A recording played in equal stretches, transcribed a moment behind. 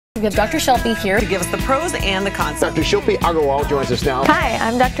We have Dr. Shilpi here to give us the pros and the cons. Dr. Shilpi Agarwal joins us now. Hi,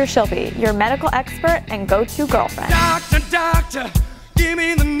 I'm Dr. Shilpi, your medical expert and go-to girlfriend. Doctor, give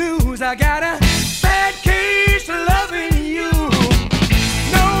me the news. I got a bad case of loving you.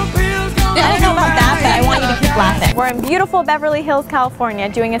 No pills gonna I don't know about that, but I want you to keep laughing. We're in beautiful Beverly Hills, California,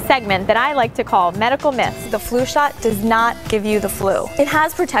 doing a segment that I like to call Medical Myths. The flu shot does not give you the flu. It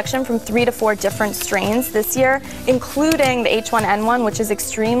has protection from 3 to 4 different strains this year, including the H1N1, which is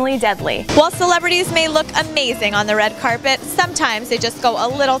extremely deadly. While celebrities may look amazing on the red carpet, sometimes they just go a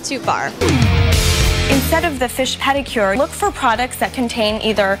little too far. Instead of the fish pedicure, look for products that contain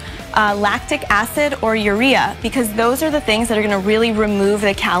either lactic acid or urea, because those are the things that are going to really remove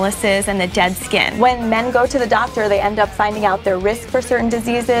the calluses and the dead skin. When men go to the doctor, they end up finding out their risk for certain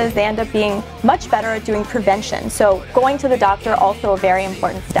diseases. They end up being much better at doing prevention. So going to the doctor, also a very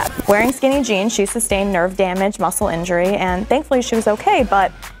important step. Wearing skinny jeans, she sustained nerve damage, muscle injury, and thankfully she was okay,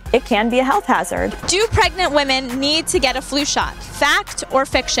 but it can be a health hazard. Do pregnant women need to get a flu shot? Fact or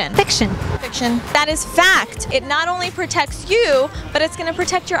fiction? Fiction. Fiction. That is fact. It not only protects you, but it's going to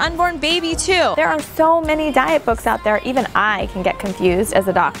protect your unborn baby too. There are so many diet books out there, even I can get confused as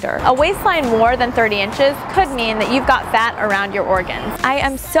a doctor. A waistline more than 30 inches could mean that you've got fat around your organs. I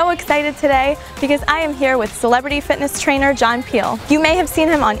am so excited today because I am here with celebrity fitness trainer John Peel. You may have seen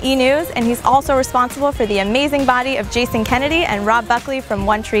him on E! News, and he's also responsible for the amazing body of Jason Kennedy and Rob Buckley from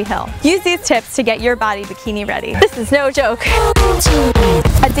One Tree Hill. Use these tips to get your body bikini ready. This is no joke.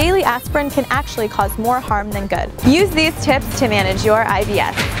 A daily aspirin can actually cause more harm than good. Use these tips to manage your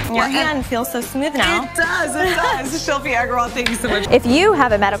IBS. Your hand feels so smooth now. It does. Shilpi Agarwal, thank you so much. If you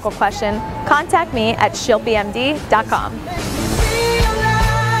have a medical question, contact me at shilpimd.com.